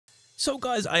So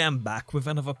guys, I am back with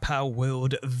another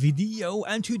Palworld video,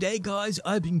 and today guys,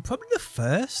 I've been probably the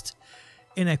first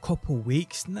in a couple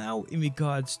weeks now in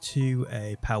regards to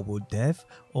a Palworld Dev,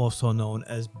 also known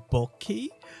as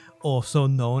Bucky, also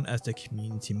known as the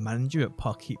community manager at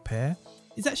Pocket Pair.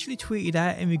 He's actually tweeted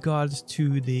out in regards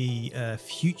to the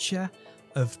future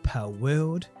of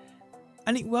Palworld,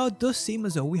 and it does seem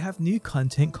as though we have new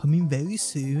content coming very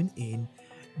soon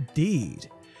indeed.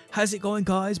 How's it going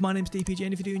guys? My name's DPJ,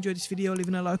 and if you do enjoy this video,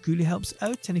 leaving a like really helps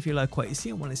out, and if you like what you see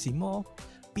and want to see more,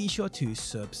 be sure to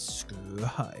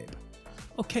subscribe.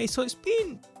 Okay, so it's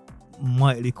been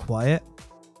mightily quiet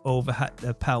over at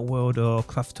the Palworld or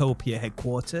Craftopia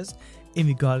headquarters in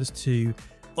regards to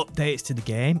updates to the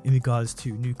game, in regards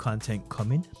to new content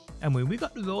coming, and we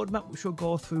got the roadmap which we'll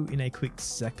go through in a quick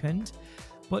second.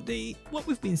 But what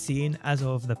we've been seeing as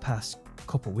of the past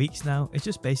couple weeks now is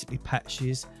just basically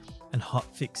patches and hot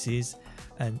fixes,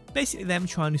 and basically them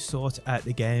trying to sort out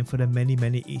the game for the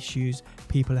many issues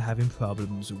people are having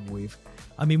problems with.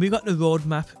 I mean, we got the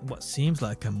roadmap what seems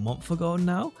like a month ago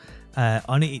now.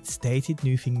 On it stated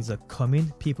new things are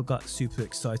coming. People got super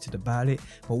excited about it,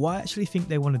 but what I actually think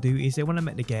they want to do is they want to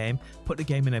make the game, put the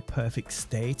game in a perfect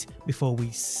state before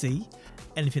we see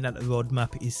anything that the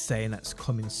roadmap is saying that's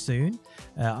coming soon.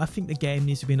 I think the game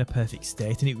needs to be in a perfect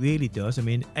state, and it really does. I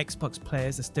mean, Xbox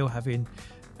players are still having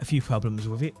a few problems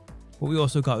with it, but we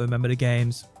also got to remember the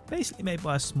game's basically made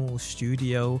by a small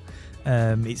studio.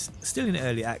 It's still in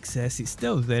early access, it's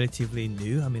still relatively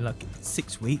new. I mean, like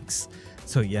 6 weeks.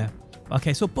 So yeah.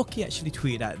 Okay, so Bucky actually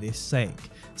tweeted out this saying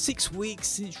 6 weeks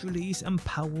since release and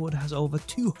Palworld has over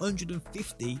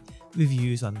 250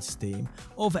 reviews on Steam,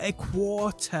 over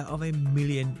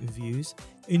 250,000 reviews.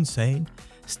 Insane.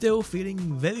 Still feeling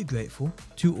very grateful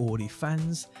to all the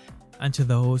fans and to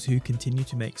those who continue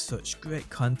to make such great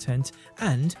content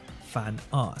and fan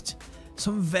art.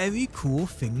 Some very cool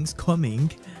things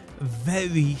coming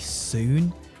very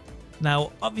soon.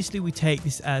 Now obviously we take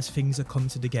this as things are coming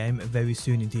to the game very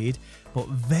soon indeed, but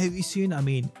very soon, I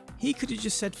mean, he could have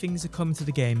just said things are coming to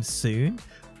the game soon,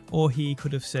 or he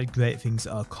could have said great things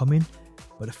are coming,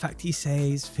 but the fact he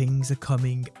says things are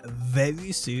coming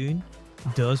very soon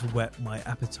does whet my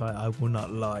appetite, I will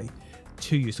not lie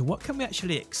to you. So what can we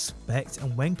actually expect,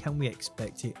 and when can we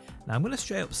expect it? Now I'm going to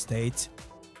straight up state,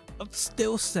 I'd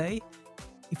still say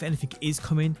if anything is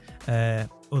coming,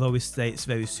 although we say it's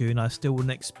very soon, I still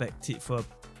wouldn't expect it for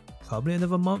probably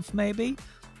another month maybe.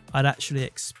 I'd actually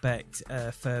expect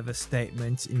a further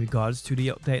statement in regards to the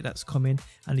update that's coming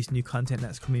and this new content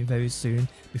that's coming very soon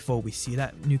before we see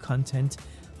that new content.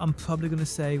 I'm probably going to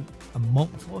say a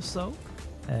month or so,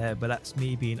 but that's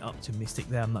me being optimistic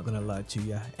there, I'm not going to lie to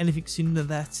you. Anything sooner than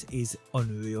that is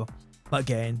unreal. But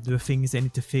again, there are things they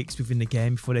need to fix within the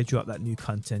game before they drop that new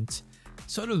content.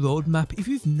 So the roadmap, if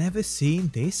you've never seen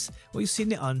this, well, you've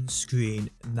seen it on screen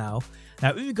now.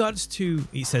 Now in regards to,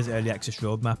 it says early access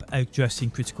roadmap, addressing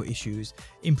critical issues,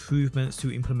 improvements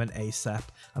to implement ASAP.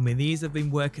 I mean, these have been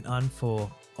working on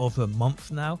for over a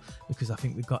month now, because I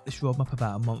think we got this roadmap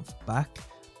about a month back.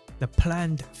 The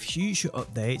planned future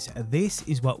updates, this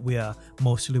is what we are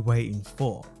mostly waiting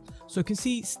for. So you can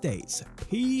see it states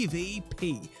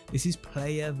PvP, this is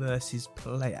player versus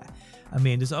player. I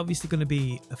mean, there's obviously going to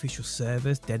be official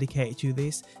servers dedicated to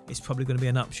this. It's probably going to be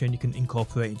an option you can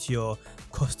incorporate into your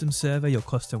custom server, your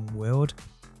custom world.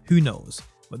 Who knows?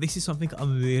 But this is something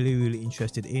I'm really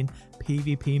interested in.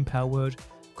 PvP in Palworld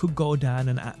could go down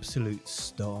an absolute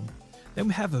storm. Then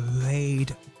we have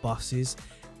raid bosses,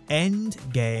 end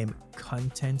game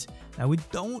content. Now we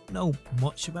don't know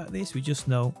much about this, we just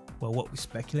know, well, what we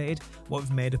speculated, what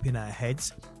we've made up in our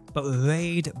heads. But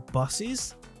raid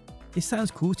bosses, it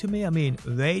sounds cool to me. I mean,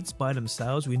 raids by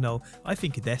themselves, we know, I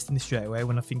think of Destiny straight away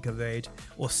when I think of raid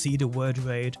or see the word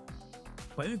raid.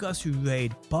 But in regards to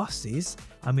raid bosses,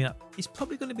 I mean, it's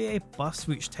probably going to be a boss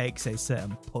which takes a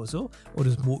certain puzzle, or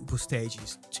there's multiple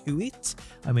stages to it.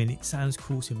 I mean, it sounds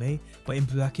cool to me, but in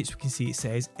brackets we can see it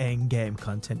says end game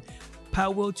content.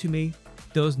 Palworld to me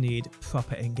does need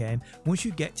proper end game. Once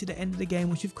you get to the end of the game,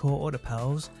 once you've caught all the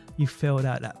pals, you've filled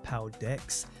out that pal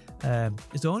dex.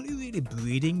 There's only really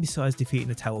breeding besides defeating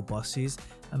the tower bosses,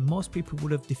 and most people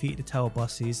would have defeated the tower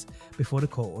bosses before they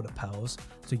caught all the pals.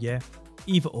 So yeah,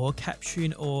 either or,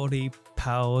 capturing all the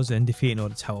pals and defeating all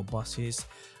the tower bosses.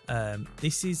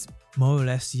 This is more or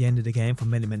less the end of the game for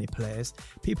many players.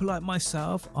 People like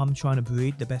myself, I'm trying to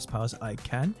breed the best pals I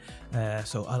can,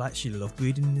 so I actually love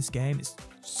breeding in this game. It's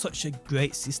such a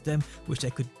great system which they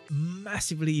could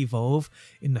massively evolve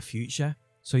in the future.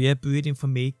 So yeah, breeding for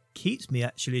me keeps me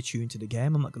actually attuned to the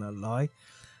game, I'm not gonna lie.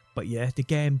 But yeah, the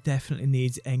game definitely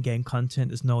needs endgame content,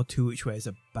 there's no two which ways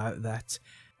about that.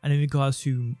 And in regards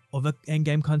to other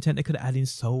endgame content, they could add in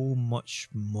so much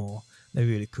more. They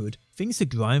really could. Things to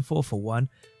grind for one.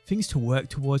 Things to work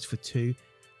towards for two.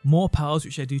 More powers,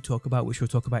 which I do talk about, which we'll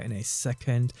talk about in a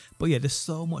second. But yeah, there's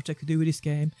so much I could do with this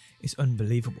game. It's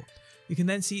unbelievable. You can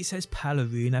then see it says Pal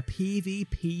Arena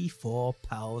PvP for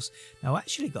pals. Now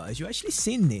actually guys, you actually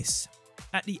seen this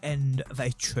at the end of a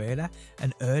trailer,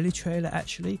 an early trailer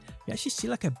actually. You actually see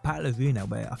like a battle arena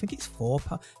where I think it's 4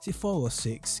 pals. Is it 4 or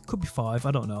 6? Could be 5,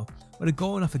 I don't know. But they're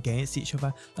going off against each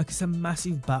other like it's a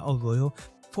massive battle royal.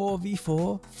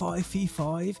 4v4,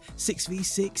 5v5,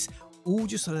 6v6, all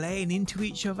just laying into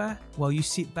each other while you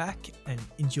sit back and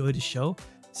enjoy the show.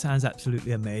 Sounds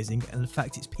absolutely amazing, and the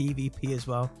fact it's PvP as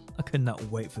well, I cannot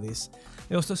wait for this.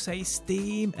 They also say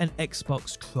Steam and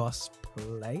Xbox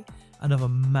cross-play, another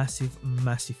massive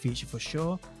feature for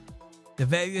sure. The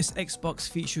various Xbox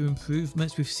feature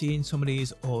improvements, we've seen some of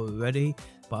these already,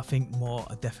 but I think more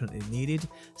are definitely needed.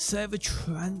 Server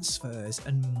transfers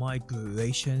and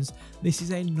migrations. This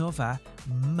is another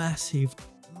massive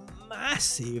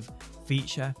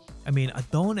feature. I mean, I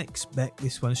don't expect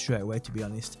this one straight away, to be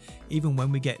honest. Even when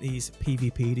we get these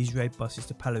PvP, these raid bosses,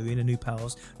 the Pal Arena, new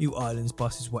pals, new islands,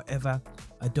 bosses, whatever,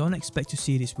 I don't expect to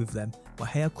see this with them. But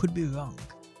hey, I could be wrong.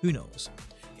 Who knows?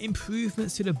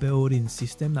 Improvements to the building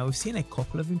system. Now we've seen a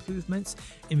couple of improvements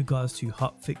in regards to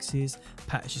hotfixes,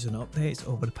 patches and updates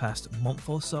over the past month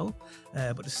or so,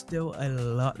 but there's still a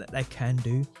lot that they can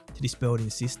do to this building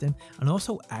system and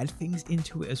also add things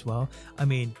into it as well. I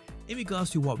mean, in regards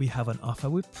to what we have on offer,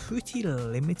 we're pretty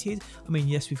limited. I mean,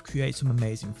 yes, we've created some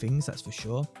amazing things, that's for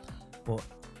sure, but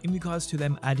in regards to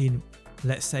them adding,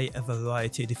 let's say, a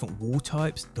variety of different wall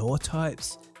types, door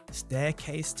types,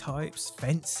 staircase types,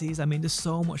 fences, I mean, there's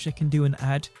so much they can do and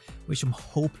add, which I'm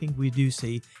hoping we do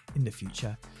see in the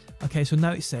future. Okay, so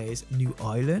now it says new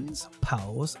islands,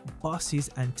 pals, bosses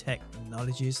and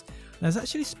technologies. Now there's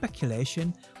actually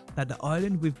speculation that the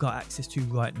island we've got access to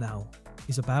right now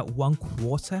is about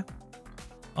 1/4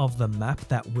 of the map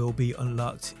that will be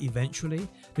unlocked eventually.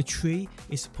 The tree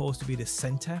is supposed to be the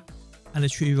center, and the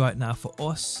tree right now for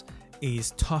us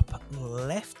is top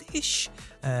left-ish.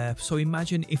 So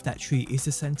imagine if that tree is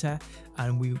the center,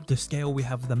 and the scale we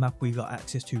have of the map we got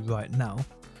access to right now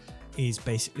is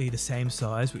basically the same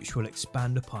size, which will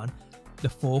expand upon the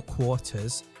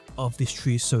 4/4 of this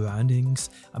tree's surroundings.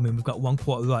 I mean, we've got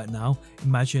 1/4 right now.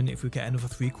 Imagine if we get another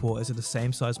 3/4 of the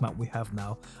same size map we have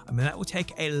now. I mean, that will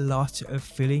take a lot of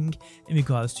filling in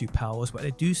regards to powers, but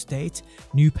they do state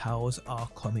new powers are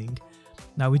coming.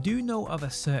 Now we do know of a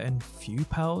certain few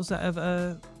pals that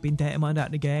have been data mined out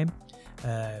of the game.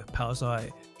 Pals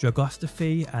like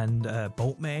Dragostrophe and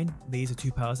Boltmain. These are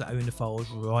 2 pals that are in the files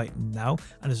right now,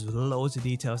 and there's loads of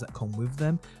details that come with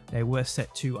them. They were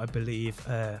set to, I believe,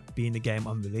 be in the game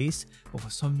on release, but for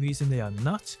some reason they are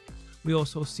not. We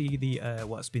also see the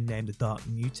what's been named the Dark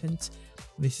Mutant.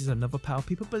 This is another pal.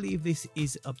 People believe this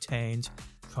is obtained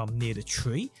from near the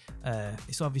tree.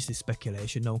 It's obviously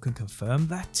speculation, no one can confirm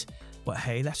that, but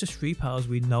hey, that's just 3 pals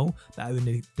we know that are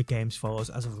in the game's files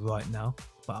as of right now,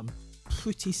 but I'm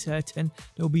pretty certain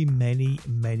there'll be many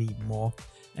more.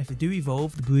 And if they do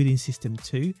evolve the breeding system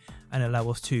too and allow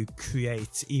us to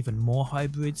create even more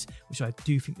hybrids, which I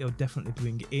do think they'll definitely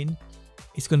bring in,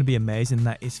 it's going to be amazing,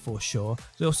 that is for sure.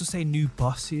 They also say new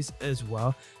bosses as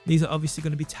well. These are obviously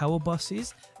going to be tower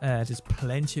bosses. There's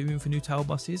plenty of room for new tower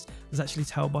bosses. There's actually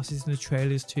tower bosses in the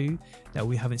trailers too that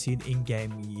we haven't seen in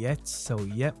game yet, so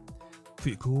yep,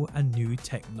 pretty cool. And new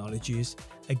technologies.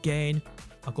 Again,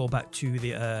 I'll go back to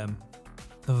the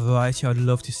variety I'd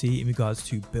love to see in regards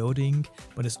to building,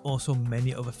 but there's also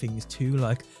many other things too,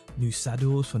 like new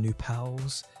saddles for new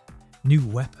pals, new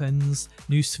weapons,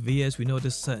 new spheres. We know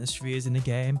there's certain spheres in the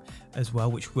game as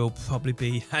well, which will probably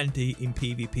be handy in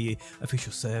PvP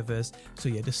official servers. So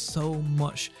yeah, there's so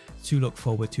much to look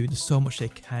forward to. There's so much they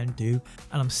can do,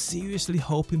 and I'm seriously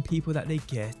hoping, people, that they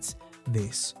get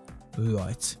this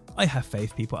right. I have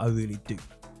faith, people, I really do.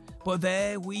 But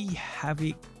there we have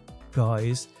it,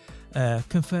 guys.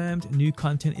 Confirmed new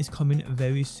content is coming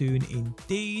very soon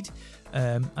indeed,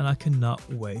 and I cannot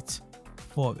wait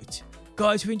for it.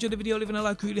 Guys, if you enjoyed the video, leaving a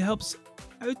like really helps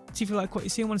out. If you like what you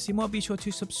see and want to see more, be sure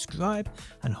to subscribe,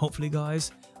 and hopefully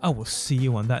guys, I will see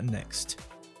you on that next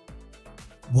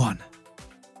one.